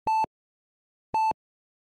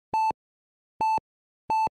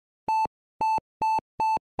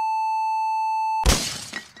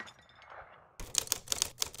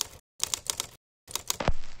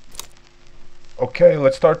Okay,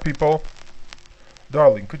 let's start, people.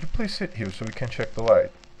 Darling, could you please sit here so we can check the light?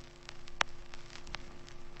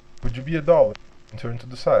 Would you be a doll and turn to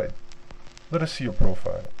the side? Let us see your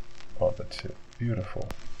profile. Oh, that's it. Beautiful.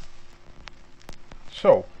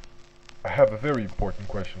 So, I have a very important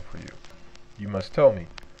question for you. You must tell me,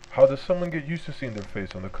 how does someone get used to seeing their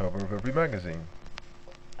face on the cover of every magazine?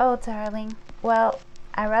 Oh, darling. Well,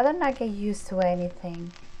 I'd rather not get used to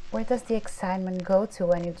anything. Where does the excitement go to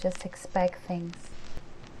when you just expect things?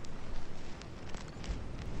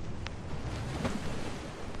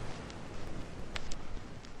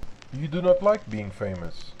 You do not like being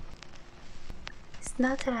famous. It's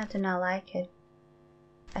not that I do not like it.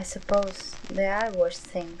 I suppose there are worse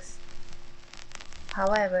things.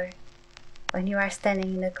 However, when you are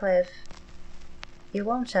standing in a cliff, you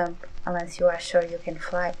won't jump unless you are sure you can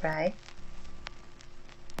fly, right?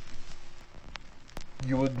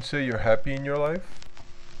 You wouldn't say you're happy in your life?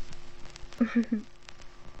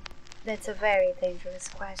 That's a very dangerous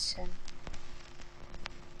question.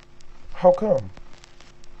 How come?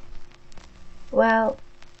 Well,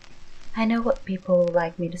 I know what people would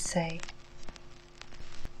like me to say.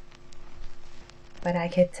 But I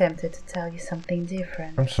get tempted to tell you something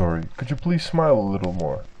different. I'm sorry, could you please smile a little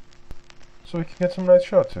more? So we can get some nice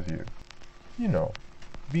shots of you. You know,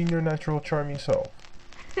 being your natural charming self.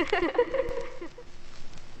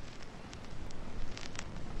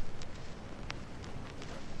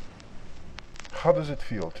 How does it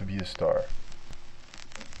feel to be a star?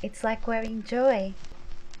 It's like wearing joy.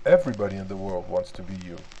 Everybody in the world wants to be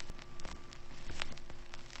you.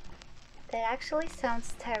 That actually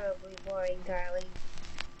sounds terribly boring, darling.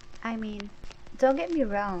 I mean, don't get me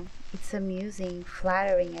wrong, it's amusing,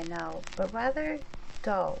 flattering and all, but rather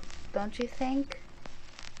dull, don't you think?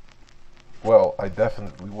 Well, I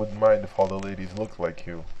definitely wouldn't mind if all the ladies looked like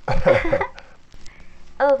you.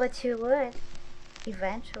 Oh, but you would.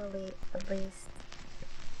 Eventually, at least.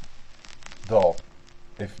 Doll,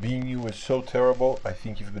 if being you is so terrible, I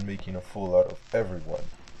think you've been making a fool out of everyone.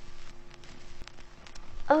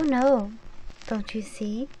 Oh no, don't you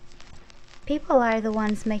see? People are the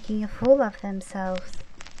ones making a fool of themselves.